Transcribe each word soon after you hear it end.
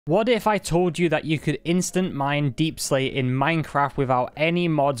What if I told you that you could instant mine Deepslate in Minecraft without any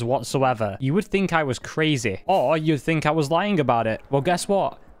mods whatsoever? You would think I was crazy, or you'd think I was lying about it. Well, guess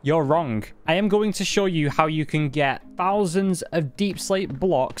what? You're wrong. I am going to show you how you can get thousands of Deepslate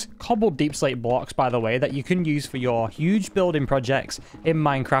blocks, cobbled Deepslate blocks, by the way, that you can use for your huge building projects in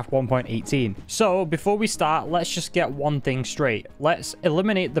Minecraft 1.18. So before we start, let's just get one thing straight. Let's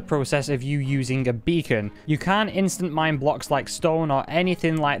eliminate the process of you using a beacon. You can't instant mine blocks like stone or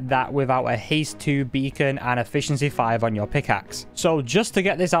anything like that without a haste 2 beacon and efficiency 5 on your pickaxe. So just to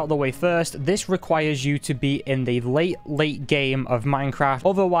get this out of the way first, this requires you to be in the late game of Minecraft.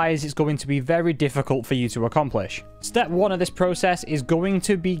 Otherwise, it's going to be very difficult for you to accomplish. Step 1 of this process is going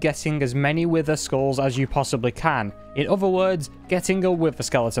to be getting as many wither skulls as you possibly can. In other words, getting a wither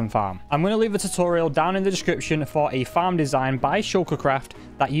skeleton farm. I'm going to leave a tutorial down in the description for a farm design by Shulkercraft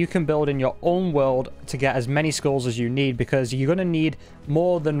that you can build in your own world to get as many skulls as you need, because you're going to need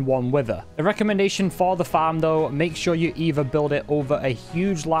more than one wither. The recommendation for the farm though, make sure you either build it over a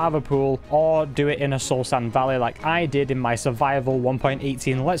huge lava pool or do it in a soul sand valley like I did in my survival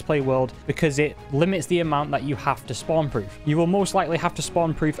 1.18 let's play world, because it limits the amount that you have to spawn proof. You will most likely have to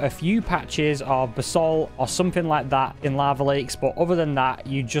spawn proof a few patches of basalt or something like that in lava lakes, but other than that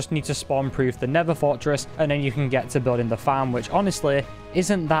you just need to spawn proof the nether fortress and then you can get to building the farm, which honestly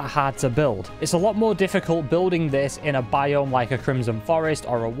isn't that hard to build. It's a lot more difficult building this in a biome like a crimson forest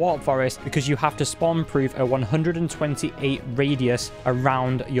or a warp forest, because you have to spawn proof a 128 radius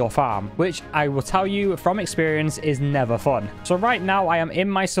around your farm, which I will tell you from experience is never fun. So right now I am in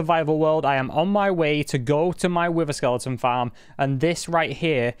my survival world. I am on my way to go to my wither skeleton farm, and this right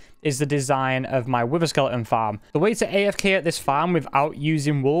here is the design of my wither skeleton farm. The way to AFK at this farm without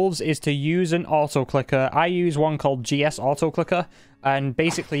using wolves is to use an auto clicker. I use one called GS auto clicker, and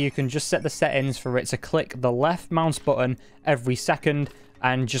basically you can just set the settings for it to click the left mouse button every second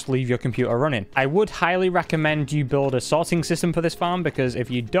and just leave your computer running. I would highly recommend you build a sorting system for this farm, because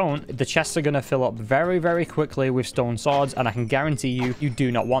if you don't, the chests are going to fill up very, very quickly with stone swords, and I can guarantee you, you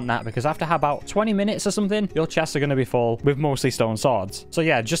do not want that, because after about 20 minutes or something, your chests are going to be full with mostly stone swords. So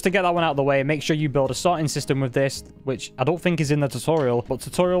yeah, just to get that one out of the way, make sure you build a sorting system with this, which I don't think is in the tutorial, but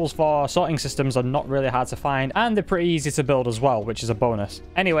tutorials for sorting systems are not really hard to find, and they're pretty easy to build as well, which is a bonus.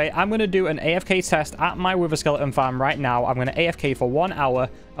 Anyway, I'm going to do an AFK test at my wither skeleton farm right now. I'm going to AFK for 1 hour,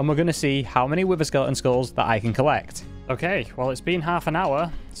 and we're going to see how many wither skeleton skulls that I can collect. Okay, well, it's been half an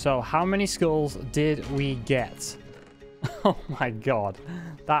hour, so how many skulls did we get? Oh my god,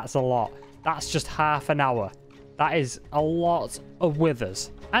 that's a lot. That's just half an hour. That is a lot of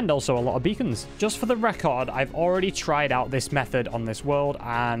withers, and also a lot of beacons. Just for the record, I've already tried out this method on this world,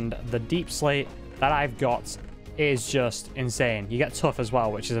 and the Deepslate that I've got is just insane. You get tough as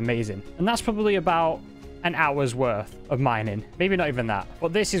well, which is amazing. And that's probably about an hour's worth of mining. Maybe not even that.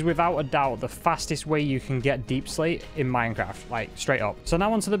 But this is without a doubt the fastest way you can get Deepslate in Minecraft, like straight up. So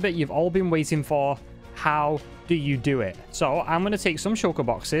now onto the bit you've all been waiting for. How do you do it? So I'm going to take some shulker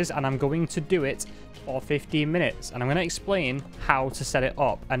boxes and I'm going to do it for 15 minutes. And I'm going to explain how to set it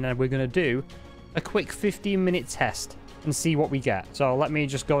up. And then we're going to do a quick 15-minute test and see what we get. So let me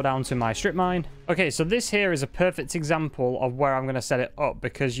just go down to my strip mine. Okay, so this here is a perfect example of where I'm going to set it up,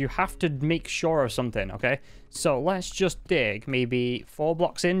 because you have to make sure of something, okay? So let's just dig maybe 4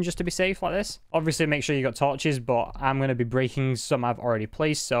 blocks in just to be safe like this. Obviously, make sure you got torches, but I'm going to be breaking some I've already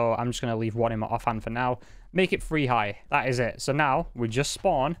placed, so I'm just going to leave one in my offhand for now. Make it 3 high. That is it. So now we just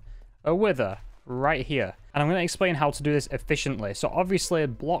spawn a wither right here. And I'm going to explain how to do this efficiently. So obviously,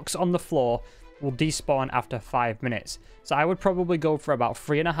 blocks on the floor will despawn after 5 minutes. So I would probably go for about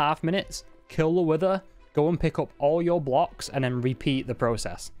 3.5 minutes, kill the wither, go and pick up all your blocks, and then repeat the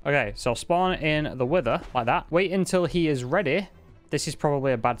process. Okay, so spawn in the wither like that. Wait until he is ready. This is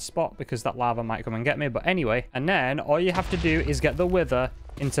probably a bad spot because that lava might come and get me, but anyway. And then all you have to do is get the wither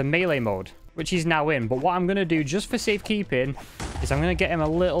into melee mode, which he's now in. But what I'm going to do just for safekeeping is I'm going to get him a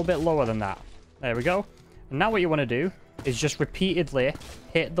little bit lower than that. There we go. And now what you want to do is just repeatedly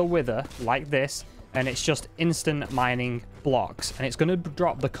hit the wither like this, and it's just instant mining blocks, and it's going to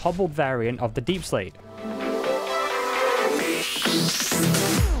drop the cobbled variant of the Deepslate.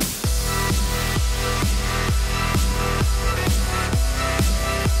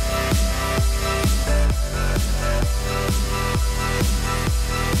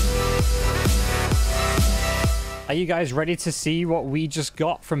 Are you guys ready to see what we just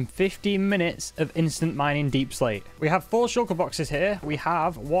got from 15 minutes of instant mining Deepslate? We have 4 shulker boxes here. We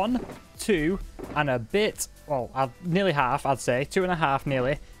have 1, 2, and a bit, well, nearly half, I'd say, 2.5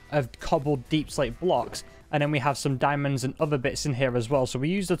 nearly, of cobbled Deepslate blocks. And then we have some diamonds and other bits in here as well. So we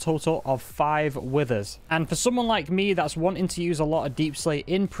used a total of 5 withers. And for someone like me that's wanting to use a lot of Deepslate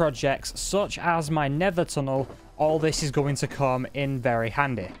in projects such as my nether tunnel, all this is going to come in very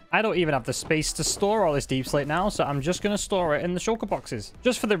handy. I don't even have the space to store all this Deepslate now, so I'm just going to store it in the shulker boxes.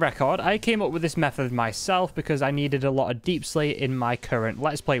 Just for the record, I came up with this method myself because I needed a lot of Deepslate in my current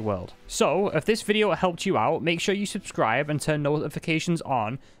Let's Play world. So, if this video helped you out, make sure you subscribe and turn notifications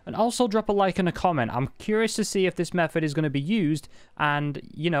on, and also drop a like and a comment. I'm curious to see if this method is going to be used, and,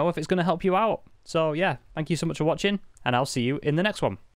 you know, if it's going to help you out. So, yeah, thank you so much for watching, and I'll see you in the next one.